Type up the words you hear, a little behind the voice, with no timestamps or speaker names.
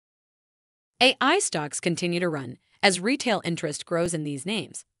AI stocks continue to run as retail interest grows in these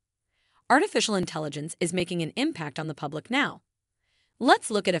names. Artificial intelligence is making an impact on the public now.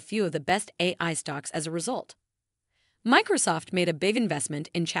 Let's look at a few of the best AI stocks as a result. Microsoft made a big investment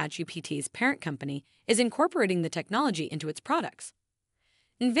in ChatGPT's parent company is incorporating the technology into its products.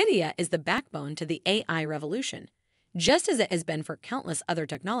 NVIDIA is the backbone to the AI revolution, just as it has been for countless other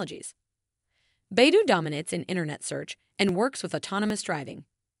technologies. Baidu dominates in internet search and works with autonomous driving.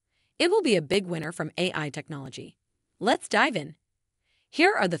 It will be a big winner from AI technology. Let's dive in.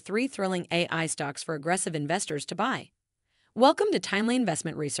 Here are the 3 thrilling AI stocks for aggressive investors to buy. Welcome to Timely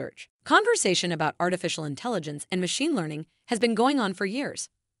Investment Research. Conversation about artificial intelligence and machine learning has been going on for years.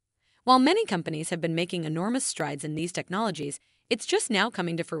 While many companies have been making enormous strides in these technologies, it's just now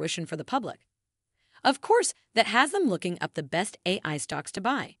coming to fruition for the public. Of course, that has them looking up the best AI stocks to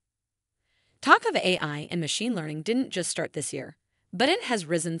buy. Talk of AI and machine learning didn't just start this year, but it has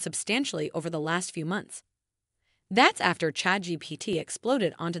risen substantially over the last few months. That's after ChatGPT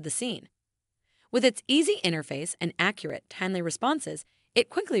exploded onto the scene. With its easy interface and accurate, timely responses, it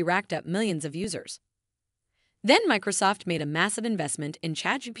quickly racked up millions of users. Then Microsoft made a massive investment in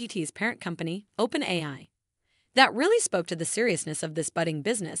ChatGPT's parent company, OpenAI. That really spoke to the seriousness of this budding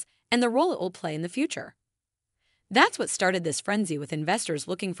business and the role it will play in the future. That's what started this frenzy with investors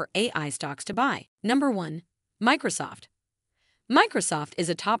looking for AI stocks to buy. Number 1. Microsoft. Microsoft is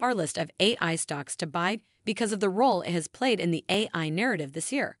atop our list of AI stocks to buy because of the role it has played in the AI narrative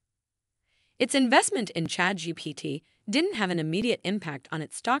this year. Its investment in ChatGPT didn't have an immediate impact on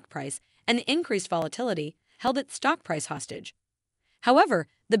its stock price, and the increased volatility held its stock price hostage. However,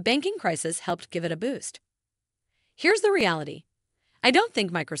 the banking crisis helped give it a boost. Here's the reality. I don't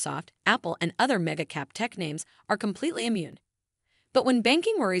think Microsoft, Apple, and other mega-cap tech names are completely immune. But when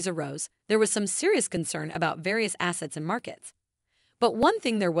banking worries arose, there was some serious concern about various assets and markets. But one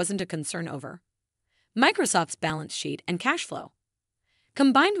thing there wasn't a concern over: Microsoft's balance sheet and cash flow.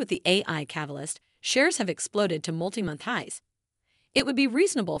 Combined with the AI catalyst, shares have exploded to multi-month highs. It would be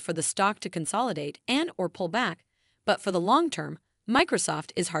reasonable for the stock to consolidate and/or pull back, but for the long term,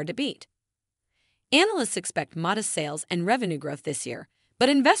 Microsoft is hard to beat. Analysts expect modest sales and revenue growth this year, but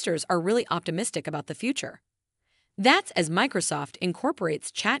investors are really optimistic about the future. That's as Microsoft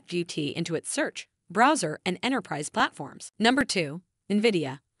incorporates ChatGPT into its search, browser, and enterprise platforms. Number 2.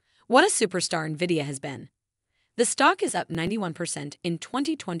 NVIDIA. What a superstar NVIDIA has been. The stock is up 91% in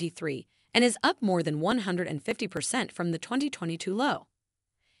 2023 and is up more than 150% from the 2022 low.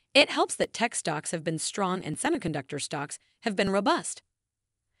 It helps that tech stocks have been strong and semiconductor stocks have been robust.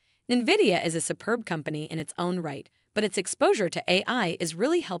 NVIDIA is a superb company in its own right, but its exposure to AI is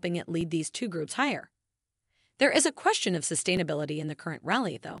really helping it lead these two groups higher. There is a question of sustainability in the current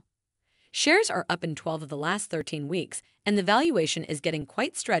rally, though. Shares are up in 12 of the last 13 weeks, and the valuation is getting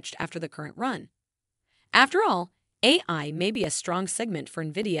quite stretched after the current run. After all, AI may be a strong segment for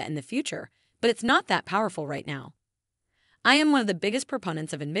NVIDIA in the future, but it's not that powerful right now. I am one of the biggest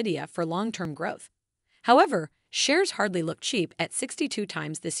proponents of NVIDIA for long-term growth. However, shares hardly look cheap at 62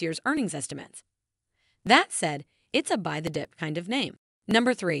 times this year's earnings estimates. That said, it's a buy-the-dip kind of name.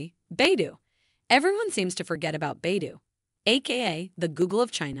 Number 3. Baidu. Everyone seems to forget about Baidu, aka the Google of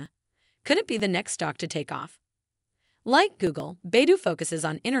China. Could it be the next stock to take off? Like Google, Baidu focuses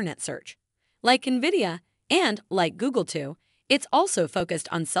on internet search. Like NVIDIA, and like Google too, it's also focused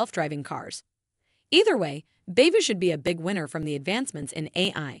on self-driving cars. Either way, Baidu should be a big winner from the advancements in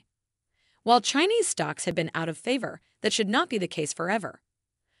AI. While Chinese stocks have been out of favor, that should not be the case forever,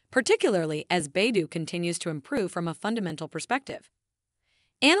 particularly as Baidu continues to improve from a fundamental perspective.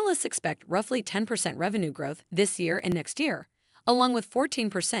 Analysts expect roughly 10% revenue growth this year and next year, along with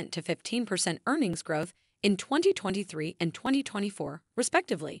 14% to 15% earnings growth in 2023 and 2024,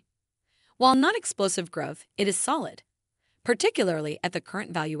 respectively. While not explosive growth, it is solid, particularly at the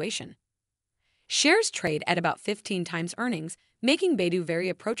current valuation. Shares trade at about 15 times earnings, making Baidu very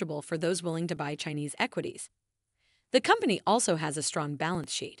approachable for those willing to buy Chinese equities. The company also has a strong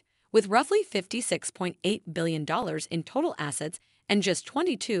balance sheet, with roughly $56.8 billion in total assets and just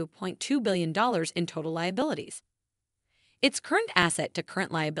 $22.2 billion in total liabilities. Its current asset to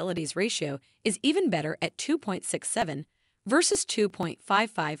current liabilities ratio is even better at 2.67 versus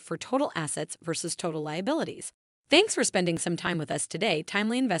 2.55 for total assets versus total liabilities. Thanks for spending some time with us today,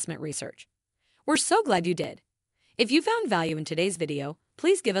 Timely Investment Research. We're so glad you did. If you found value in today's video,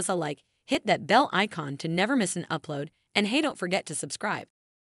 please give us a like, hit that bell icon to never miss an upload, and hey, don't forget to subscribe.